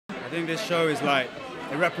think this show is like,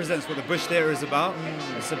 it represents what the Bush Theatre is about.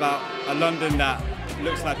 It's about a London that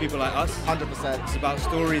looks like people like us. 100%. It's about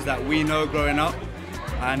stories that we know growing up,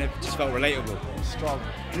 and it just felt relatable. Strong.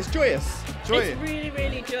 And it's joyous. It's really,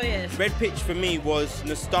 really joyous. Red Pitch for me was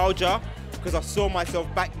nostalgia, because I saw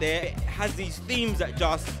myself back there. It has these themes that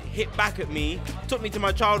just hit back at me, took me to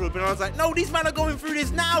my childhood, and I was like, no, these men are going through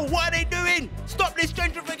this now. What are they doing? Stop this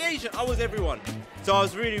gentrification. I was everyone. So I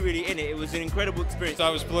was really, really in it. It was an incredible experience. I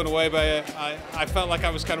was blown away by it. I felt like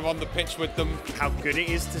I was kind of on the pitch with them. How good it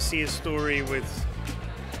is to see a story with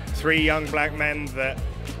 3 young black men that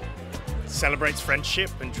celebrates friendship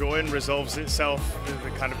and joy and resolves itself in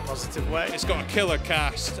a kind of positive way. It's got a killer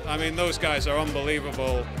cast. I mean, those guys are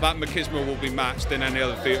unbelievable. That machismo will be matched in any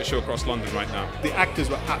other theatre show across London right now. The actors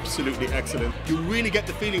were absolutely excellent. You really get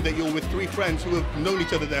the feeling that you're with 3 friends who have known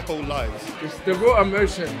each other their whole lives. Just the raw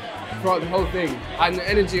emotion throughout the whole thing and the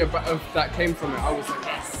energy of that came from it, I was like,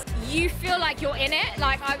 yes. You feel like you're in it.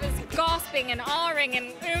 Like, I was gasping and ahhing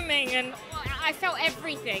and ooming, and I felt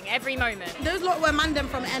everything, every moment. Those lot were mandem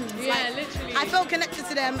from ends. Yeah, like, literally. I felt connected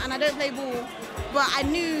to them, and I don't play ball, but I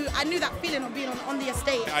knew that feeling of being on the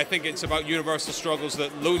estate. I think it's about universal struggles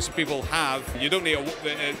that loads of people have. You don't need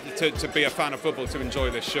to be a fan of football to enjoy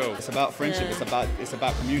this show. It's about friendship, it's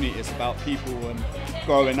about community, it's about people and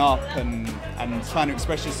growing up and trying to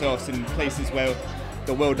express yourselves in places where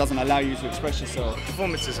the world doesn't allow you to express yourself. The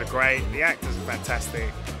performances are great, the actors are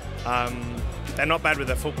fantastic. They're not bad with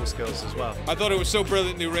their football skills as well. I thought it was so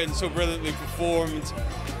brilliantly written, so brilliantly performed.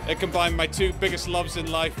 It combined my 2 biggest loves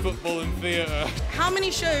in life, football and theatre. How many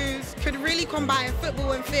shows could really combine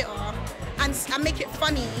football and theatre and make it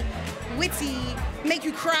funny, witty, make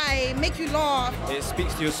you cry, make you laugh? It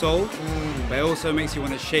speaks to your soul, but it also makes you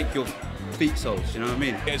want to shake your feet soles, you know what I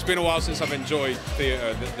mean? It's been a while since I've enjoyed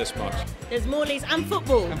theatre this much. There's more leagues and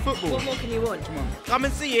football. And football. What more can you want? Come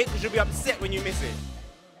and see it, because you'll be upset when you miss it.